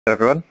Hello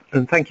everyone,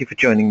 and thank you for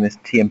joining this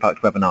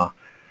T-Impact webinar,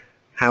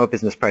 How a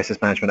Business Process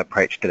Management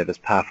Approach Delivers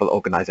Powerful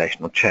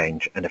Organisational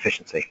Change and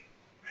Efficiency.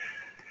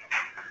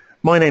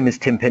 My name is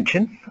Tim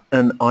Pinchin,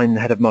 and I'm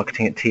the Head of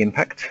Marketing at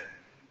T-Impact,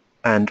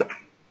 and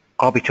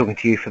I'll be talking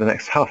to you for the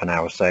next half an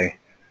hour or so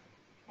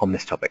on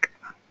this topic.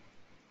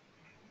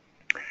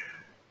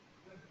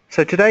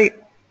 So today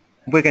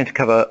we're going to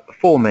cover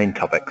four main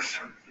topics.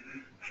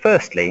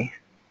 Firstly,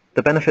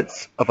 the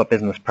benefits of a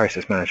business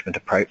process management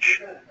approach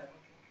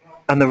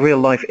and the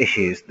real-life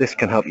issues this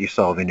can help you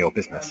solve in your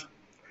business.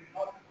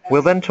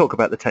 We'll then talk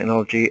about the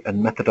technology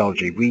and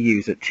methodology we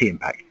use at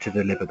T-Impact to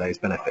deliver those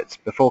benefits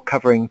before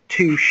covering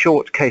two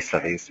short case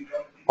studies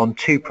on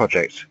two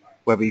projects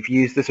where we've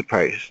used this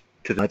approach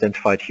to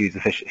identify huge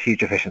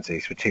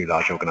efficiencies for two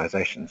large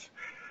organisations.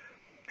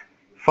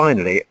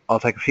 Finally, I'll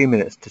take a few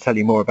minutes to tell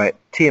you more about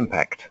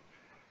T-Impact,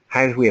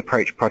 how we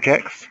approach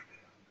projects,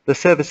 the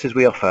services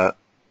we offer,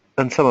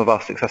 and some of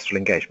our successful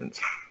engagements.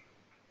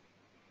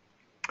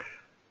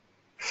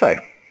 So,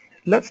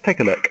 let's take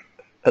a look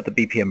at the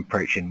BPM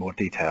approach in more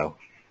detail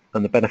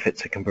and the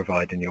benefits it can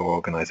provide in your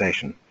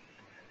organisation.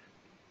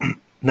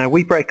 Now,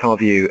 we break our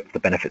view of the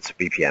benefits of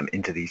BPM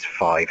into these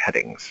 5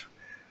 headings: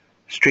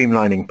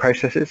 streamlining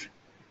processes,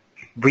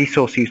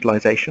 resource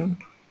utilisation,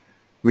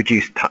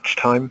 reduced touch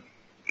time,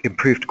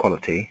 improved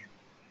quality,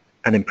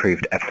 and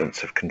improved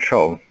evidence of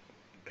control.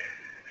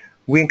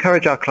 We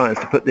encourage our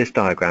clients to put this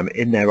diagram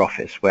in their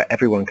office where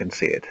everyone can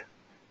see it,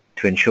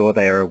 to ensure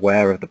they are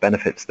aware of the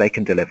benefits they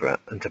can deliver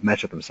and to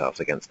measure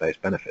themselves against those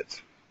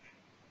benefits.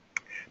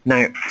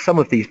 Now, some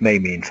of these may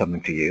mean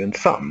something to you, and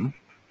some,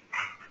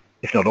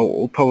 if not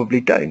all, probably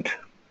don't.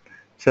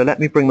 So let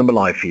me bring them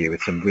alive for you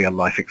with some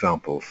real-life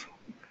examples.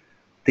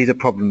 These are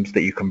problems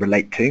that you can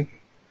relate to,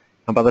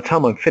 and by the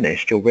time I'm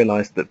finished, you'll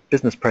realise that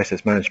business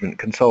process management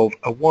can solve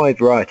a wide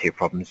variety of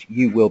problems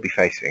you will be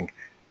facing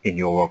in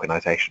your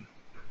organisation.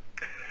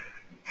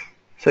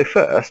 So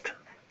first,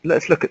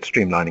 let's look at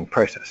streamlining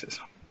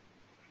processes.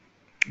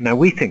 Now,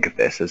 we think of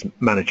this as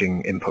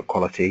managing input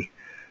quality,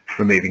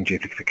 removing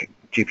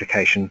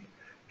duplication,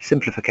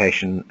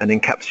 simplification, and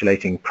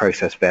encapsulating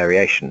process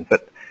variation.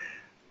 But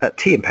at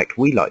T-Impact,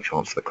 we like to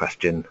answer the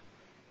question,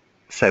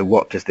 so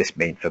what does this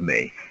mean for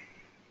me?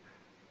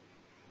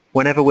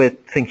 Whenever we're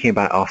thinking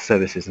about our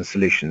services and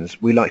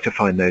solutions, we like to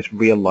find those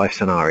real-life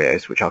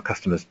scenarios which our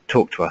customers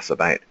talk to us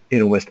about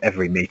in almost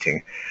every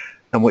meeting,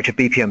 and which a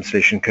BPM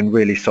solution can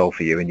really solve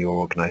for you in your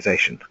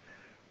organisation.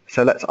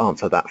 So let's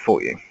answer that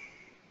for you.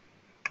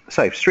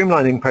 So,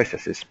 streamlining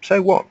processes,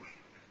 so what?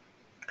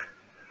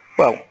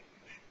 Well,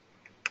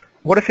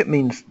 what if it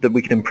means that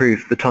we can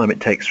improve the time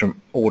it takes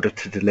from order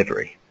to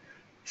delivery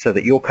so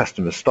that your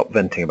customers stop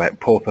venting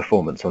about poor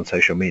performance on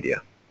social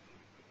media?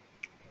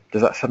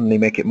 Does that suddenly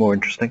make it more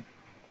interesting?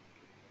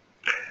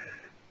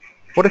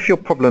 What if your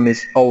problem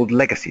is old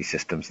legacy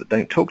systems that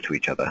don't talk to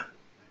each other?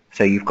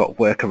 So you've got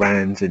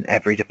workarounds in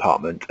every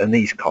department and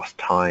these cost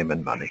time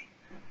and money.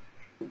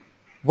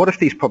 What if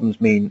these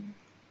problems mean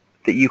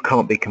that you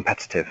can't be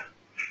competitive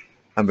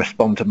and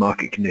respond to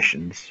market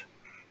conditions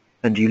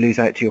and you lose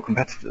out to your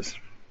competitors?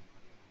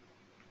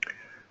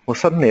 Well,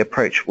 suddenly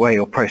approach where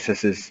your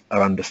processes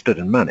are understood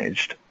and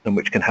managed and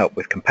which can help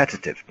with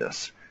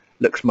competitiveness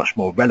looks much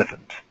more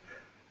relevant,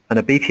 and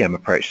a BPM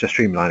approach to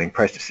streamlining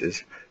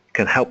processes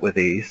can help with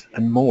these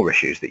and more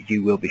issues that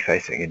you will be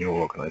facing in your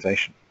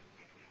organisation.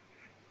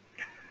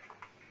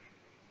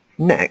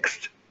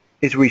 Next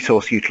is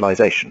resource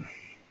utilisation.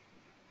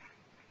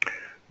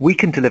 We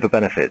can deliver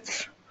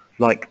benefits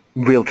like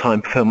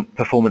real-time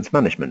performance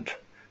management,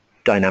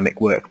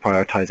 dynamic work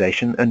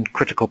prioritization, and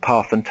critical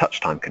path and touch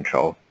time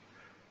control.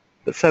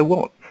 But so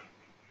what?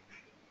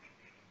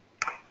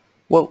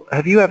 Well,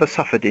 have you ever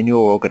suffered in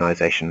your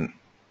organization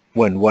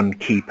when one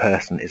key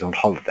person is on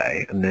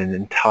holiday and an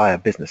entire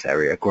business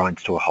area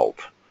grinds to a halt?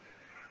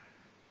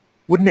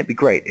 Wouldn't it be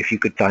great if you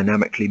could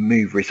dynamically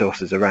move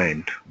resources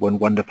around when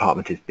one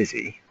department is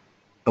busy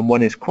and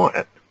one is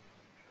quiet?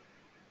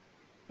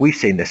 We've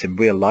seen this in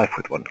real life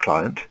with one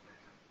client,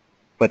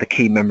 where the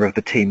key member of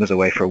the team was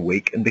away for a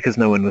week, and because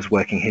no one was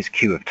working his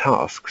queue of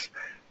tasks,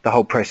 the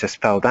whole process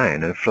fell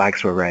down and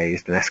flags were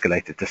raised and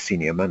escalated to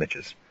senior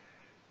managers.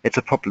 It's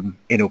a problem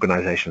in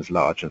organisations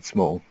large and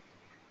small.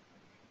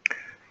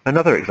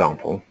 Another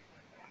example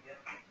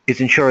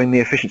is ensuring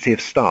the efficiency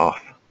of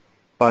staff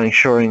by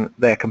ensuring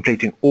they're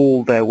completing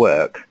all their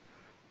work,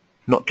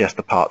 not just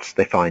the parts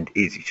they find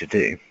easy to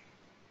do.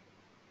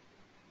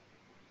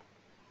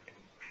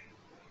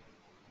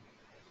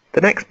 The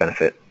next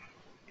benefit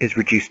is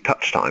reduced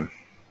touch time.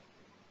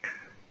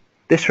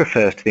 This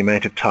refers to the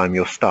amount of time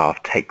your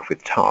staff take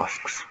with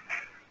tasks.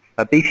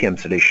 A BPM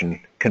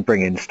solution can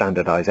bring in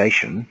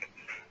standardization,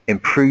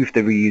 improve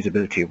the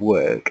reusability of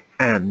work,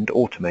 and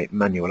automate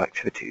manual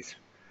activities.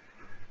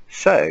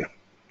 So,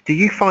 do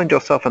you find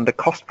yourself under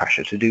cost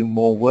pressure to do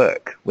more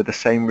work with the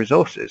same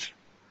resources?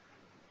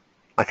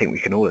 I think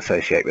we can all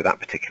associate with that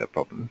particular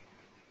problem.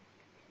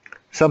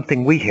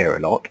 Something we hear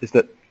a lot is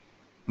that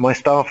my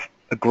staff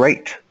are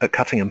great at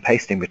cutting and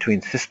pasting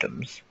between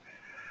systems.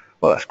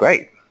 Well, that's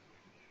great.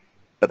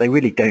 but they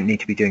really don't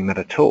need to be doing that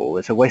at all.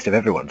 It's a waste of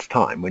everyone's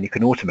time when you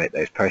can automate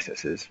those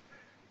processes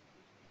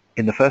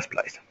in the first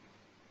place.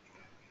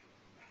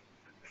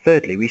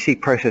 Thirdly, we see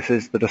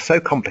processes that are so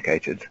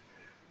complicated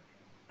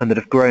and that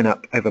have grown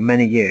up over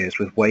many years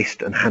with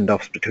waste and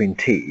handoffs between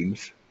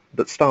teams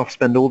that staff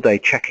spend all day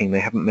checking they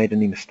haven't made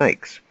any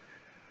mistakes.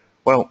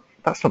 Well,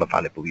 that's not a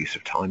valuable use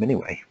of time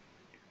anyway.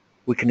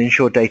 We can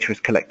ensure data is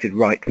collected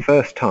right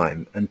first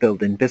time and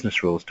build in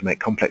business rules to make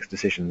complex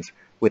decisions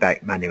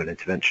without manual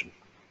intervention.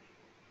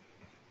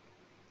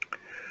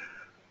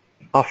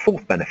 Our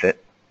fourth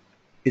benefit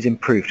is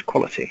improved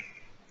quality.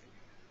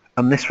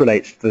 And this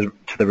relates to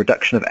the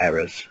reduction of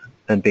errors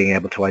and being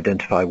able to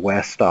identify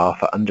where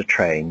staff are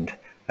undertrained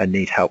and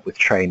need help with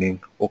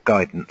training or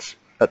guidance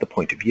at the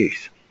point of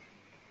use.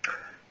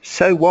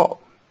 So what?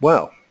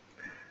 Well,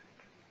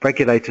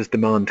 regulators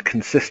demand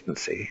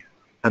consistency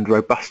and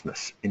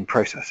robustness in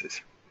processes.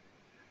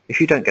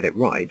 If you don't get it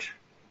right,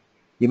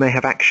 you may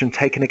have action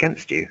taken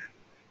against you,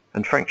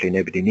 and frankly,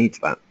 nobody needs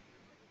that.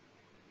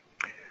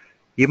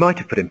 You might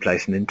have put in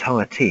place an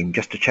entire team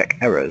just to check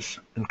errors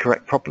and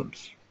correct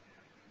problems.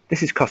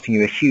 This is costing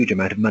you a huge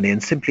amount of money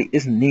and simply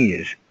isn't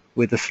needed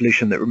with a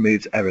solution that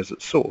removes errors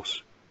at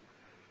source.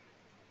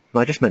 And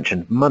I just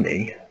mentioned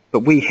money, but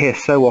we hear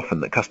so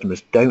often that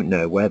customers don't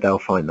know where they'll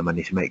find the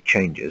money to make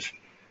changes,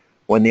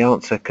 when the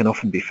answer can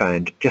often be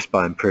found just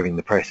by improving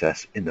the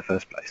process in the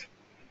first place.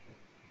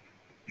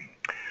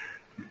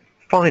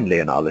 Finally,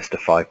 in our list of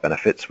 5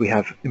 benefits, we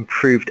have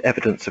improved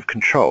evidence of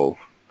control,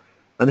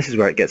 and this is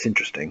where it gets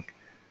interesting.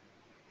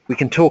 We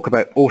can talk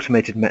about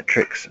automated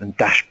metrics and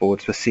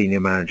dashboards for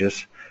senior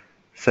managers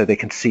so they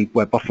can see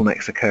where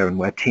bottlenecks occur and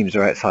where teams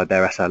are outside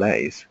their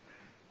SLAs.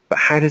 But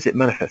how does it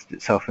manifest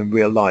itself in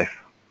real life?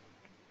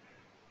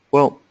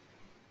 Well,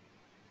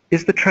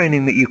 is the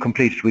training that you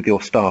completed with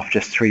your staff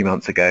just 3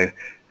 months ago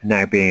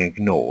now being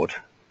ignored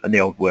and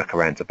the old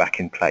workarounds are back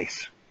in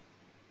place?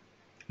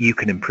 You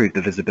can improve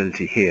the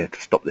visibility here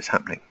to stop this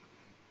happening.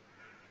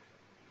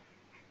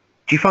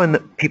 Do you find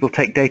that people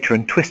take data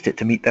and twist it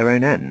to meet their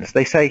own ends?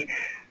 They say,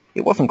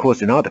 it wasn't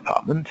caused in our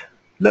department.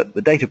 Look,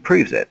 the data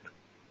proves it.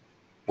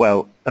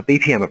 Well, a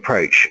BPM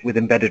approach with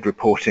embedded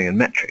reporting and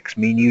metrics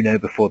mean you know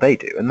before they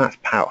do, and that's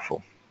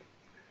powerful.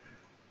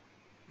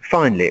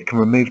 Finally, it can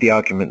remove the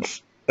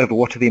arguments over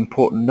what are the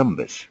important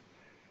numbers.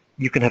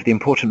 You can have the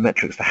important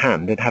metrics to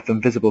hand and have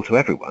them visible to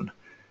everyone.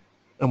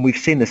 And we've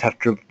seen this have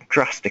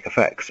drastic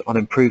effects on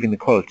improving the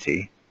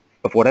quality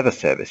of whatever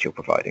service you're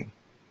providing.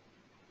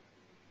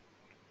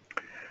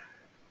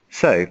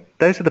 So,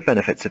 those are the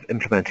benefits of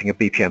implementing a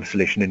BPM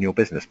solution in your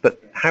business,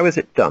 but how is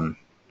it done?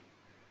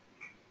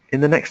 In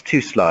the next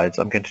 2 slides,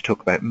 I'm going to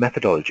talk about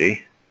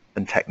methodology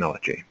and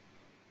technology.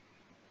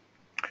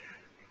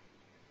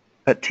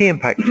 At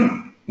T-Impact,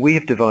 we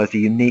have devised a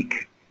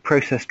unique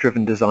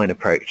process-driven design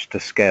approach to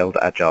scaled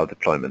agile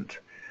deployment,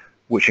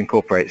 which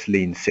incorporates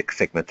Lean Six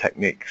Sigma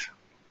techniques.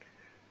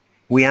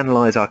 We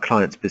analyze our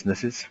clients'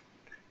 businesses,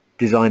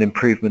 design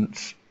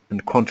improvements,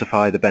 and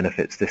quantify the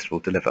benefits this will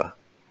deliver.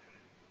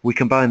 We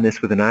combine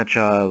this with an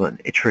agile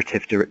and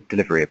iterative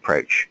delivery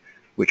approach,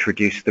 which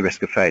reduces the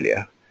risk of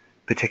failure,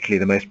 particularly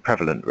the most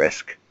prevalent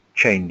risk,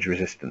 change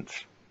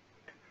resistance.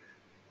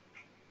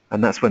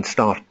 And that's when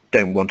staff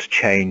don't want to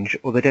change,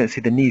 or they don't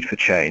see the need for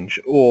change,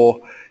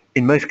 or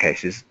in most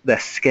cases, they're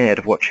scared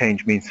of what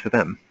change means for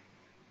them.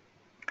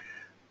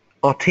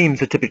 Our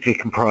teams are typically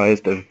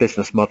comprised of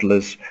business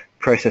modelers,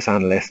 process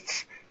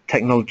analysts,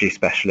 technology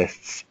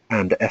specialists,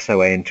 and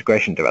SOA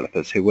integration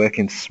developers who work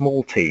in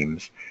small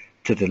teams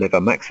to deliver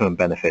maximum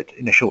benefit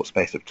in a short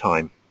space of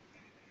time.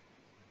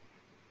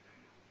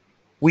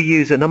 We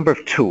use a number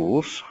of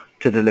tools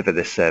to deliver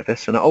this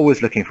service and are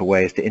always looking for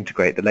ways to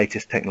integrate the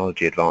latest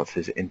technology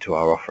advances into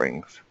our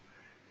offerings.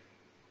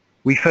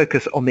 We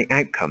focus on the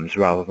outcomes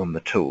rather than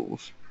the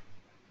tools,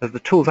 as the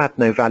tools add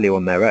no value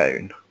on their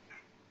own.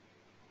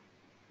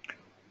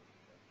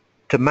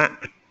 To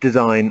map,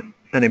 design,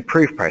 and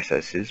improve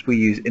processes, we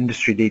use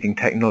industry-leading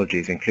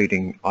technologies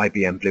including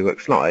IBM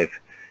BlueWorks Live,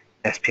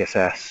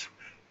 SPSS,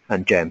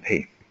 and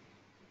JMP.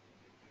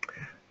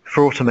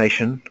 For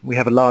automation, we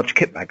have a large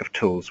kit bag of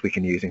tools we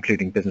can use,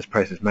 including business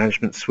process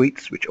management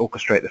suites, which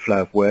orchestrate the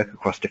flow of work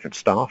across different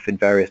staff in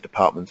various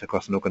departments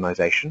across an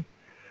organization,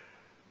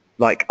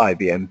 like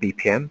IBM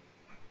BPM,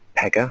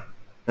 Pega,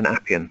 and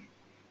Appian.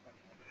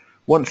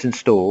 Once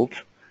installed,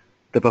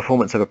 the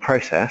performance of a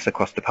process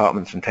across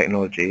departments and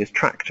technology is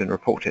tracked and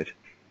reported.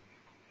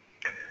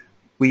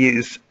 We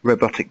use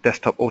Robotic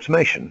Desktop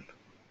Automation,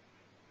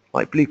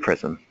 like Blue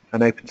Prism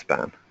and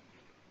OpenSpan,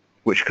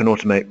 which can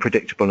automate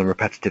predictable and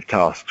repetitive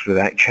tasks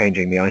without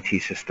changing the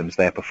IT systems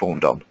they are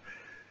performed on.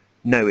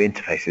 No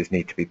interfaces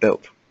need to be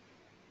built.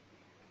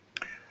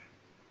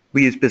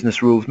 We use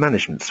business rules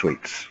management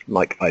suites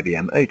like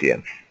IBM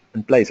ODM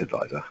and Blaze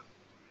Advisor,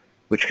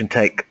 which can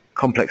take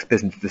complex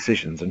business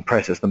decisions and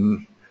process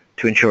them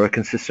to ensure a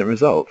consistent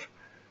result.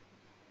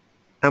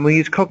 And we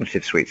use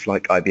cognitive suites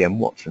like IBM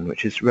Watson,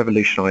 which is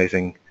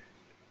revolutionizing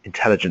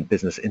intelligent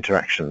business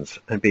interactions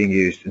and being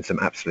used in some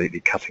absolutely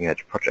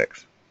cutting-edge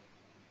projects.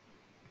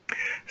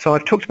 So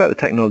I've talked about the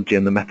technology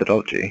and the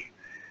methodology.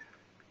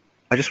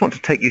 I just want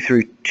to take you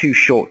through two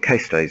short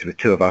case studies with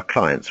two of our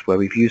clients where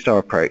we've used our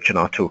approach and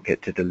our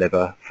toolkit to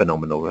deliver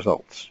phenomenal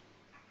results.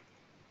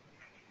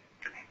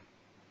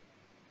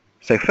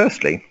 So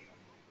firstly,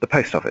 the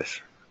Post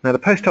Office. Now the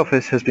Post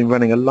Office has been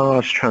running a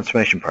large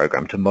transformation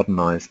program to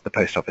modernise the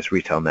post office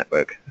retail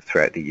network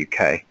throughout the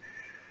UK.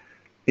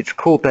 It's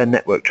called their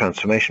Network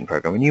Transformation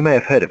Program, and you may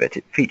have heard of it.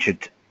 It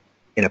featured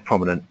in a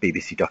prominent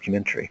BBC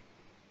documentary.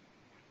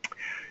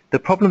 The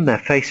problem they're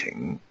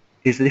facing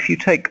is that if you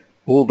take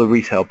all the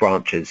retail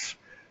branches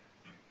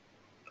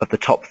of the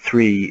top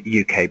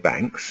 3 UK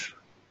banks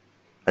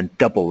and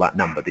double that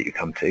number that you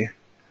come to,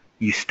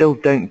 you still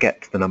don't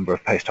get to the number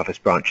of post office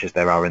branches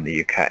there are in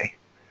the UK,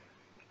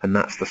 and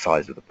that's the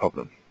size of the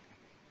problem.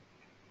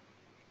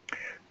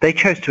 They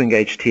chose to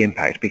engage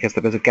T-Impact because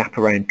there was a gap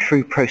around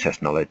true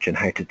process knowledge and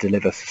how to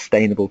deliver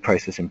sustainable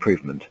process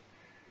improvement.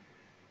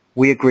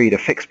 We agreed a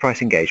fixed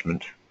price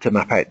engagement to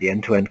map out the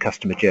end-to-end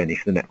customer journey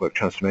for the Network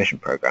Transformation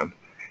Program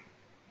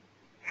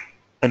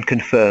and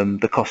confirm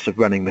the cost of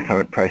running the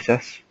current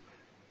process,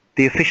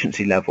 the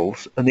efficiency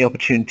levels and the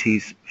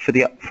opportunities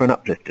for an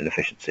uplift in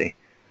efficiency,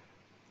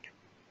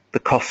 the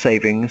cost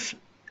savings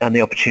and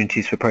the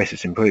opportunities for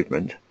process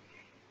improvement,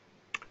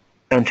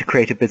 and to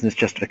create a business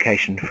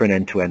justification for an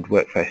end-to-end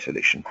workflow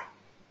solution.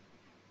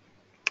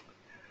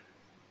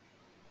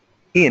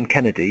 Ian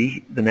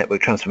Kennedy, the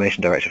Network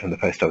Transformation Director from the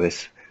Post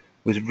Office,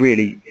 was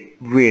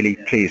really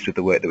pleased with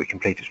the work that we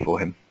completed for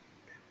him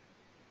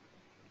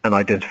and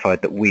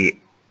identified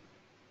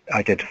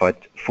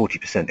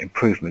 40%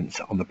 improvements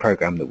on the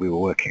program that we were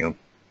working on.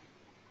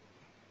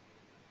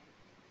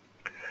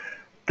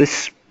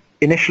 This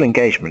initial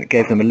engagement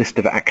gave them a list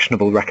of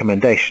actionable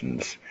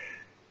recommendations,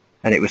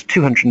 and it was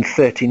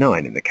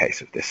 239 in the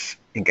case of this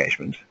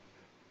engagement.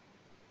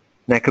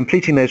 Now,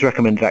 completing those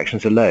recommended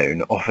actions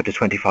alone offered a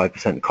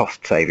 25%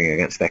 cost saving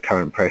against their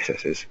current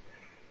processes,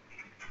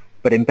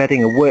 but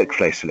embedding a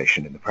workflow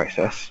solution in the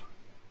process,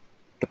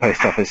 the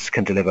Post Office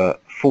can deliver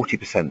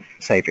 40%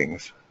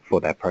 savings for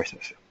their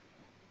process.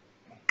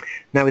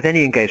 Now, with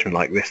any engagement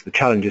like this, the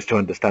challenge is to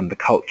understand the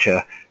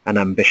culture and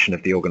ambition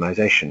of the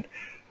organisation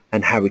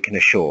and how we can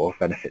assure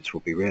benefits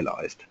will be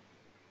realised.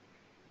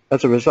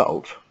 As a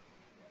result,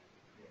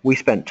 we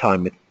spent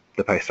time with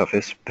the Post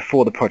Office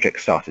before the project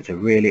started to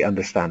really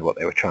understand what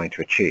they were trying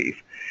to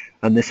achieve,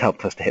 and this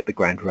helped us to hit the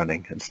ground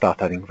running and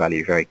start adding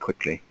value very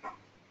quickly.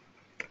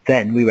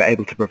 Then we were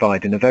able to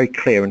provide in a very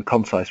clear and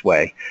concise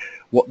way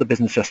what the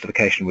business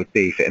justification would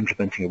be for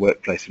implementing a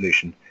workflow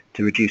solution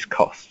to reduce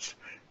costs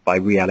by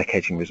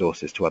reallocating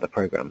resources to other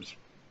programs.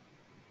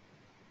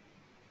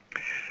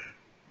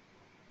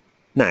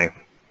 Now,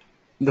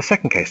 the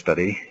second case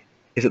study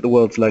is at the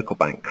world's local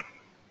bank,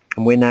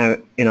 and we're now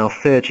in our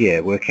third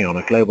year working on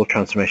a global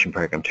transformation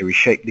program to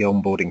reshape the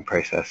onboarding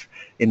process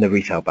in the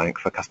retail bank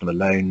for customer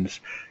loans,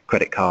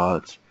 credit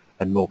cards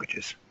and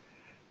mortgages.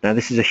 Now,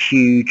 this is a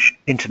huge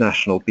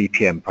international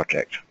BPM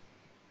project.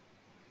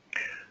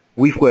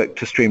 We've worked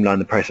to streamline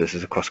the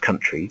processes across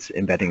countries,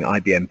 embedding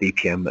IBM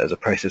BPM as a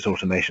process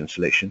automation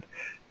solution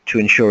to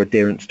ensure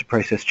adherence to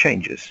process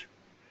changes.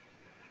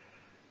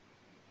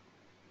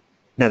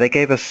 Now, they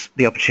gave us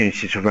the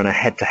opportunity to run a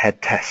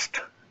head-to-head test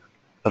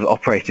of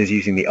operators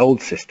using the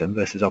old system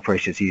versus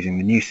operators using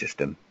the new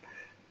system.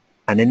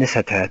 And in this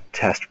head-to-head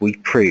test, we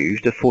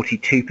proved a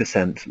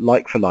 42%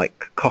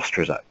 like-for-like cost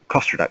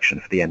reduction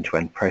for the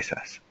end-to-end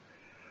process.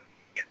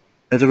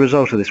 As a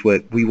result of this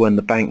work, we won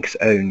the bank's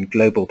own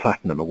Global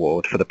Platinum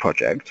Award for the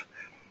project,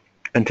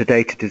 and to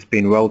date it has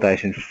been rolled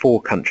out in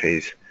 4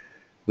 countries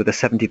with a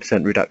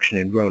 70% reduction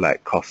in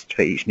rollout costs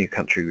for each new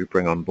country we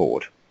bring on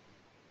board.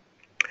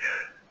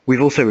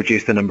 We've also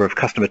reduced the number of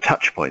customer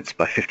touchpoints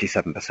by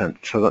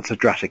 57%, so that's a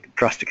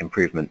drastic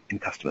improvement in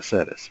customer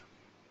service.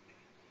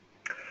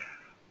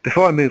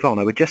 Before I move on,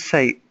 I would just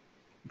say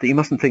that you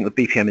mustn't think that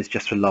BPM is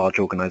just for large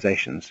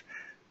organisations.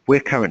 We're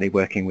currently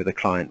working with a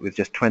client with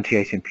just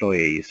 28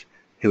 employees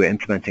who are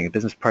implementing a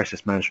business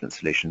process management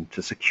solution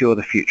to secure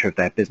the future of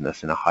their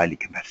business in a highly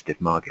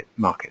competitive market.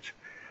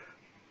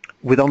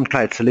 With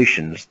on-cloud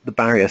solutions, the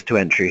barriers to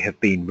entry have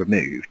been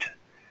removed.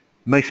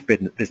 Most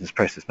business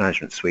process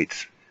management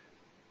suites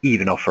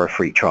even offer a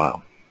free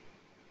trial.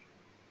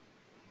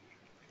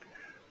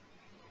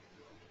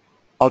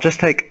 I'll just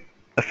take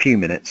a few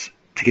minutes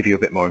to give you a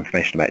bit more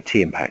information about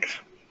T-Impact.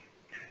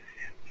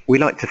 We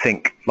like to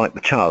think like the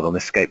child on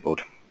this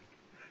skateboard.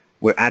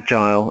 We're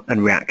agile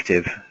and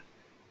reactive,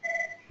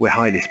 we're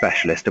highly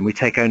specialist, and we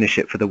take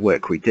ownership for the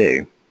work we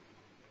do.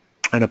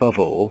 And above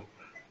all,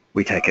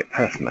 we take it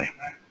personally.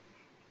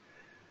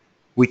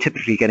 We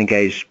typically get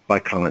engaged by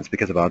clients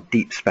because of our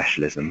deep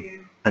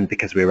specialism and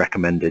because we're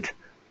recommended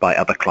by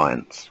other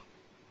clients.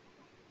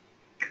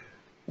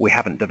 We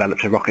haven't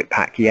developed a rocket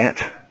pack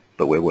yet,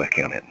 but we're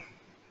working on it.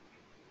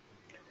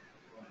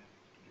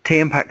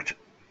 T-Impact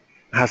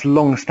has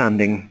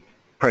long-standing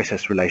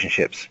process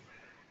relationships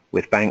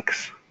with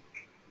banks,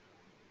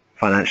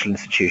 financial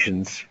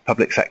institutions,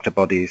 public sector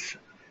bodies,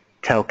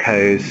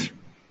 telcos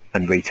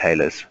and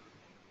retailers.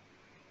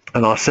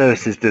 And our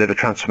services deliver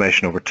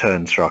transformational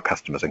returns for our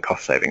customers and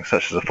cost savings,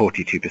 such as a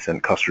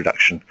 42% cost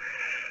reduction,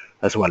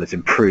 as well as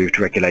improved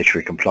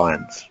regulatory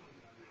compliance.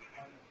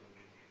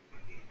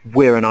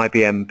 We're an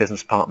IBM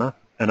business partner,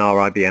 and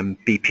our IBM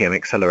BPM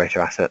accelerator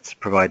assets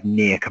provide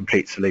near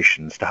complete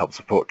solutions to help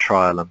support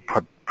trial and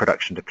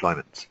production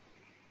deployments.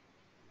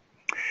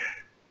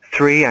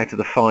 3 out of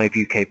the 5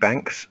 UK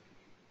banks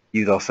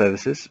use our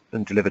services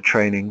and deliver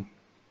training,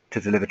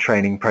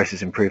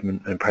 process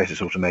improvement and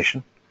process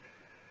automation.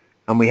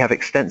 And we have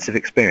extensive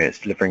experience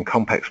delivering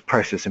complex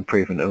process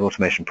improvement and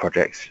automation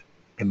projects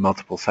in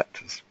multiple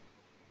sectors.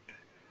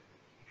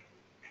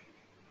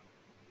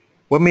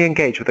 When we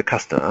engage with a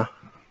customer,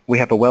 we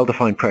have a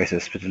well-defined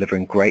process for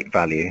delivering great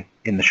value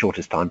in the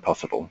shortest time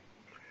possible.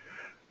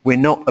 We're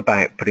not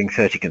about putting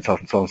 30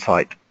 consultants on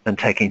site and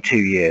taking 2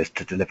 years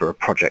to deliver a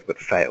project that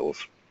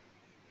fails.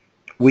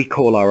 We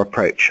call our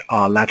approach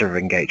our ladder of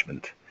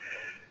engagement.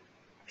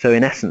 So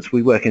in essence,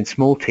 we work in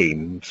small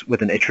teams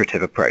with an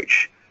iterative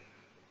approach.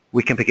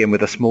 We can begin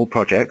with a small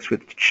project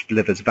which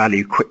delivers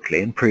value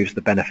quickly and proves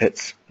the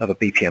benefits of a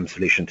BPM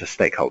solution to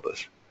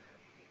stakeholders.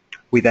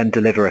 We then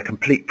deliver a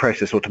complete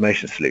process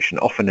automation solution,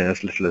 often in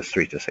as little as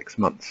 3 to 6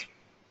 months.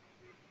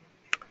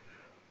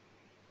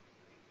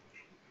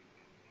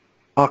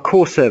 Our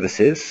core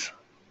services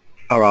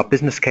are our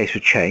business case for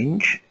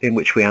change, in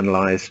which we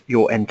analyse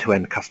your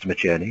end-to-end customer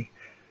journey,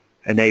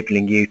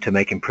 enabling you to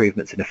make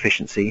improvements in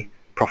efficiency,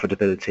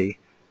 profitability,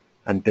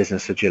 and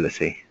business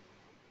agility.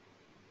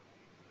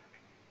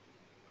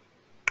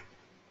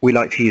 We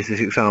like to use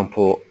this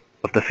example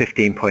of the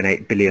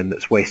 15.8 billion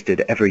that's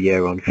wasted every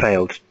year on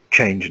failed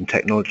change and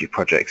technology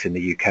projects in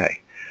the UK.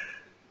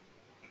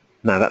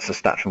 Now that's a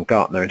stat from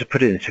Gartner, and to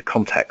put it into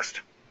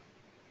context,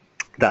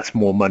 that's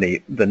more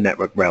money than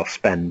Network Rail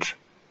spend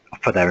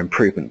for their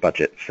improvement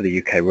budget for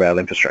the UK rail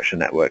infrastructure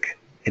network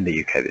in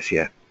the UK this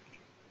year.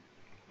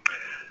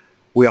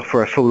 We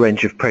offer a full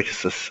range of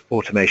process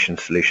automation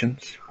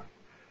solutions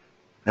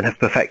and have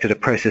perfected a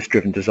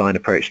process-driven design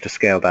approach to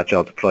scaled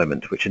agile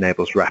deployment, which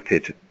enables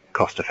rapid,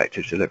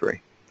 cost-effective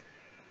delivery.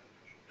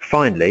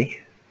 Finally,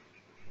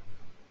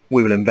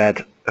 we will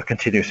embed a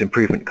continuous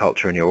improvement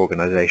culture in your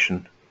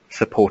organisation,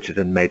 supported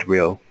and made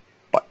real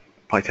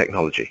by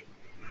technology.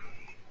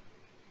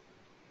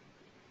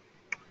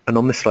 And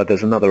on this slide,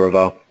 there's another of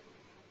our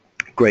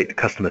great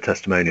customer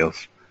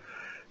testimonials.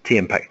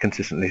 T-Impact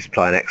consistently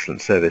supply an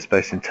excellent service,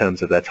 both in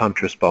terms of their time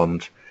to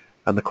respond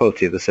and the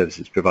quality of the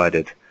services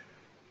provided.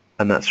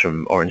 And that's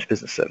from Orange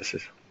Business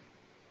Services.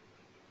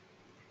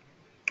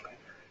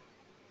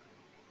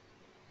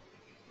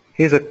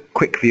 Here's a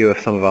quick view of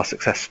some of our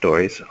success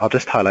stories. I'll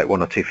just highlight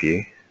 1 or 2 for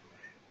you,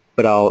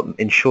 but I'll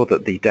ensure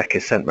that the deck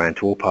is sent round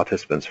to all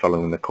participants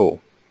following the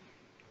call.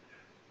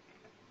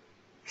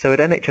 So at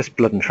NHS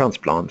Blood and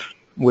Transplant,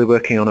 we're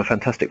working on a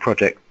fantastic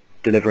project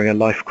delivering a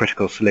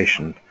life-critical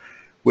solution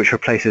which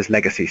replaces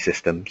legacy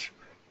systems,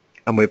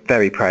 and we're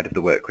very proud of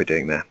the work we're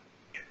doing there.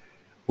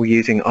 We're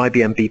using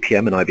IBM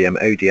BPM and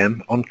IBM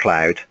ODM on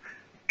cloud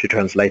to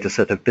translate a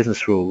set of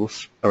business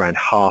rules around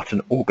heart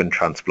and organ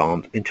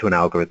transplant into an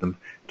algorithm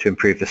to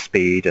improve the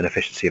speed and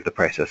efficiency of the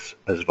process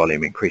as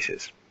volume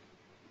increases.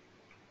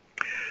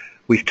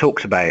 We've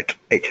talked about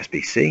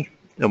HSBC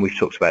and we've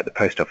talked about the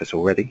post office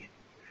already.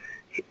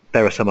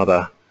 There are some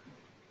other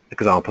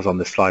examples on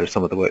this slide of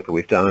some of the work that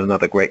we've done.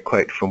 Another great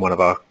quote from one of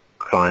our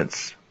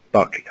clients,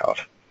 Barclaycard.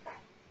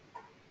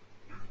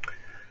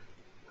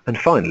 And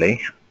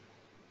finally,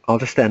 I'll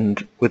just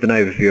end with an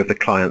overview of the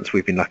clients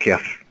we've been lucky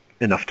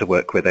enough to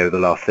work with over the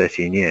last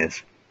 13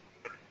 years.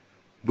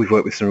 We've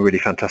worked with some really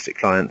fantastic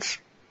clients,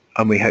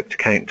 and we hope to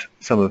count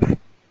some of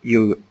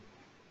you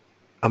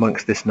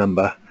amongst this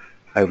number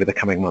over the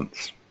coming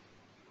months.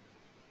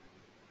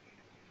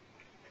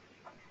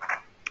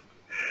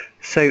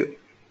 So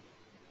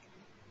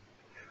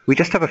we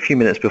just have a few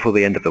minutes before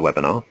the end of the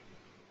webinar,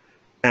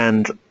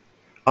 and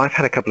I've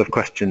had a couple of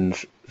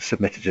questions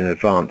submitted in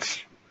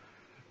advance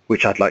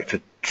which I'd like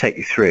to take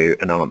you through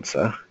and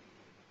answer.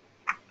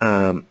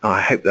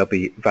 I hope they'll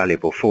be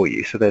valuable for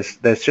you. So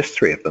there's just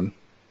 3 of them,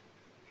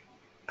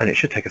 and it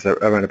should take us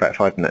around about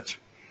 5 minutes.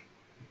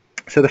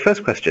 So the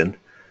first question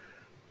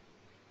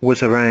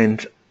was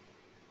around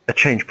a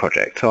change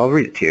project. So I'll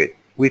read it to you.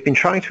 We've been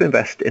trying to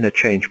invest in a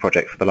change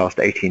project for the last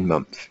 18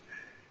 months,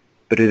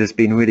 but it has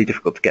been really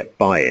difficult to get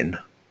buy-in.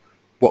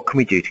 What can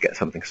we do to get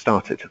something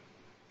started?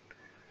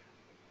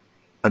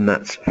 And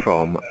that's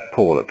from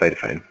Paul at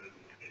Vodafone.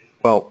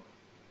 Well,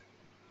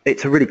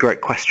 it's a really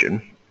great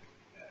question.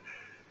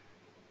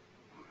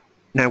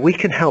 Now, we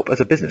can help as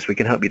a business. We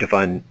can help you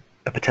define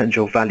a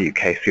potential value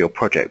case for your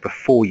project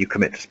before you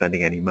commit to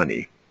spending any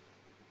money.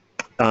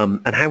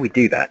 And how we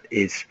do that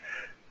is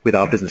with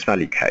our business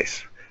value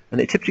case.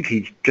 And it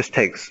typically just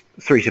takes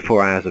 3 to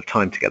 4 hours of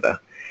time together.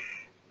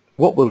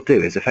 What we'll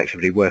do is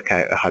effectively work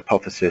out a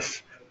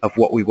hypothesis of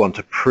what we want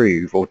to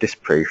prove or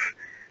disprove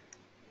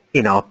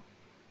in our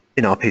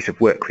piece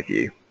of work with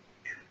you,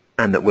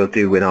 and that we'll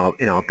do in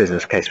our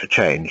business case for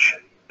change,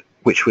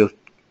 which we'll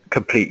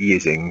complete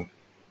using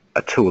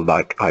a tool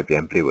like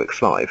IBM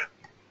BlueWorks Live.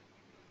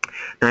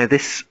 Now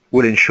this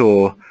will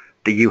ensure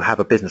that you have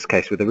a business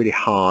case with a really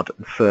hard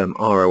and firm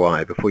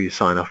ROI before you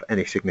sign off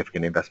any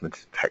significant investment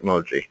in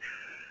technology.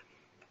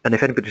 And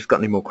if anybody's got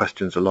any more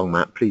questions along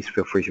that, please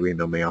feel free to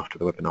email me after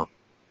the webinar.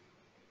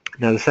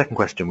 Now the second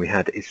question we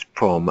had is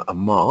from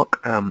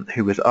Mark,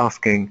 who was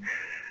asking,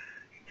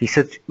 he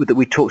said that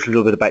we talked a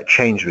little bit about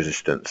change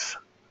resistance,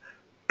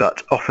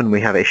 but often we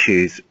have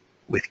issues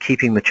with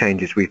keeping the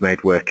changes we've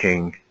made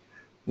working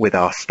with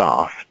our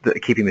staff,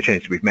 keeping the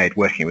changes we've made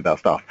working with our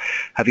staff.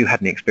 Have you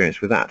had any experience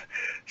with that?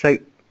 So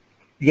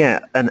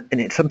yeah, and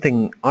it's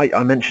something,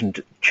 I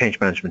mentioned change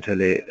management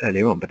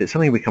earlier on, but it's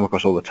something we come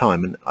across all the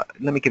time. And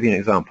let me give you an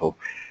example.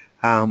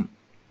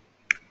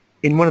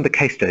 In one of the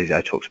case studies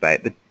I talked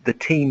about, the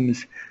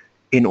teams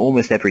in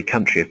almost every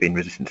country have been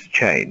resistant to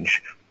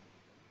change.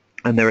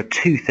 And there are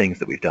two things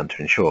that we've done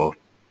to ensure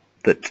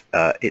that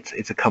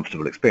it's a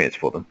comfortable experience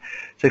for them.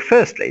 So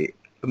firstly,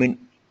 I mean,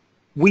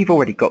 we've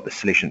already got the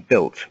solution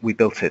built. We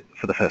built it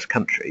for the first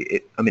country.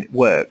 It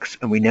works,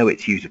 and we know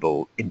it's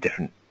usable in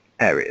different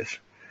areas.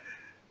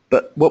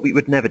 But what we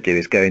would never do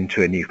is go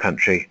into a new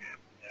country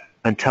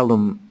and tell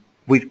them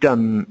we've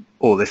done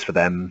all this for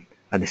them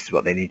and this is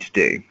what they need to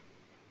do.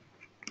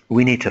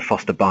 We need to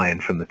foster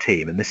buy-in from the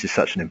team, and this is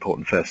such an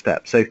important first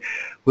step. So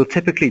we'll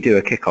typically do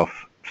a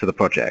kick-off to the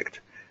project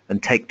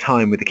and take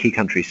time with the key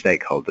country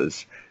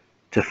stakeholders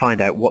to find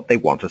out what they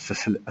want as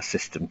a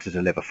system to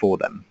deliver for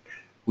them.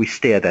 We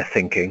steer their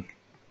thinking,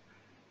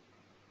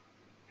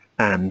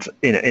 and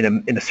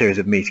in a series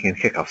of meeting and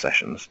kick-off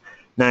sessions.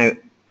 Now,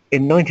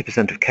 in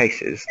 90% of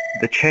cases,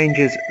 the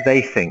changes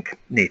they think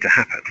need to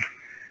happen,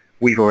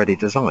 we've already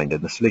designed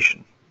in the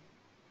solution.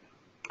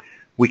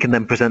 We can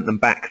then present them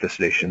back the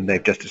solution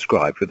they've just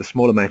described with a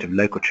small amount of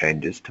local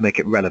changes to make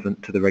it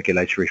relevant to the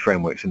regulatory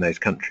frameworks in those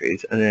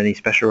countries and any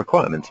special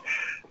requirements.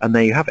 And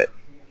there you have it.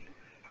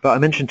 But I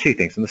mentioned two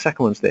things, and the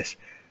second one's this.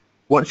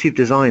 Once you've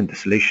designed the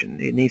solution,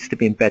 it needs to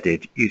be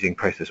embedded using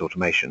process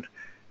automation.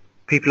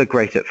 People are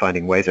great at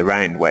finding ways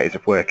around ways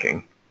of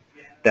working.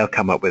 They'll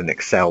come up with an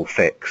Excel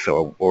fix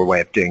or a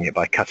way of doing it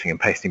by cutting and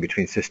pasting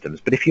between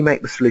systems. But if you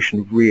make the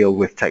solution real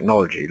with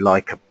technology,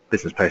 like a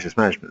business process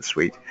management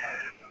suite,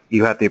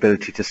 you have the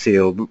ability to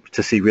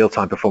see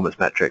real-time performance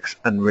metrics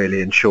and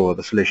really ensure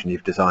the solution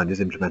you've designed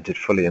is implemented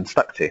fully and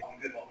stuck to.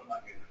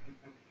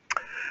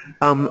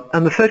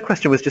 And the third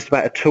question was just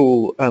about a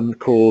tool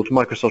called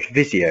Microsoft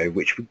Visio,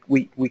 which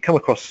we come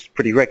across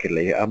pretty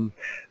regularly. And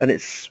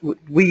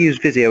we use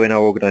Visio in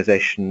our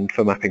organisation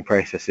for mapping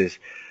processes.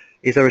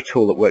 Is there a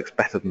tool that works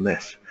better than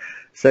this?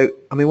 So,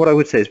 I mean, what I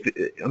would say is,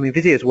 I mean,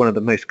 Visio is one of the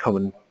most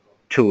common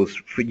tools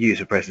for use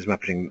of process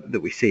mapping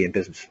that we see in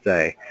business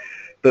today.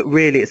 But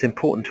really, it's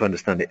important to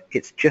understand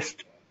it's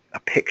just a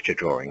picture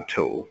drawing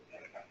tool.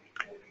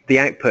 The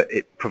output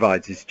it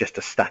provides is just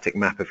a static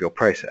map of your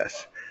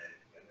process.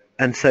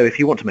 And so if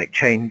you want to make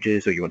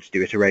changes or you want to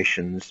do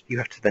iterations, you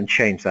have to then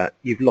change that.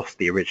 You've lost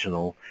the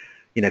original.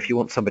 You know, if you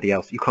want somebody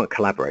else, you can't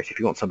collaborate. If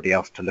you want somebody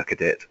else to look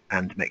at it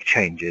and make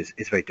changes,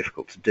 it's very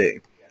difficult to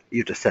do.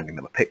 You're just sending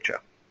them a picture.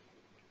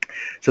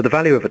 So the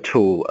value of a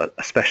tool,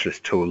 a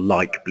specialist tool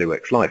like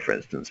BlueWorks Live, for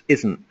instance,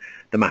 isn't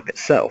the map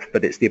itself,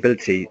 but it's the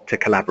ability to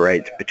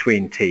collaborate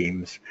between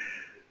teams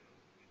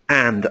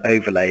and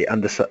overlay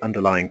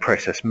underlying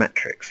process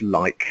metrics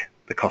like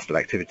the cost of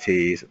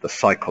activities, the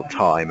cycle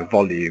time,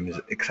 volumes,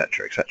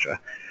 etc., etc.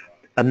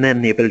 And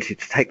then the ability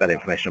to take that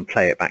information and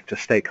play it back to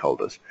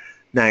stakeholders.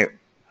 Now,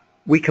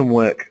 we can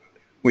work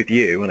with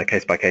you on a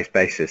case-by-case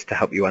basis to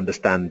help you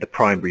understand the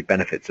primary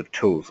benefits of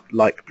tools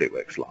like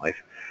BlueWorks Live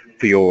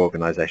for your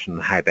organisation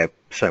and how they're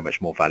so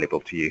much more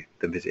valuable to you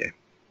than Visio.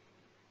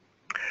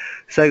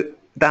 So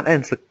that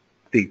ends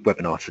the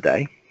webinar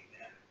today.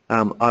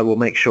 I will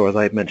make sure, as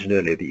I mentioned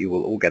earlier, that you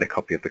will all get a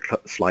copy of the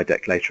slide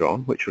deck later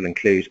on, which will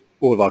include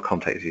all of our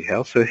contact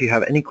details. So if you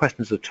have any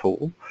questions at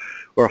all,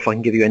 or if I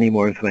can give you any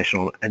more information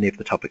on any of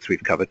the topics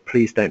we've covered,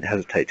 please don't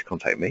hesitate to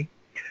contact me.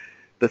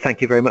 But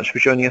thank you very much for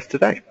joining us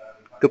today.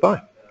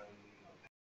 Goodbye.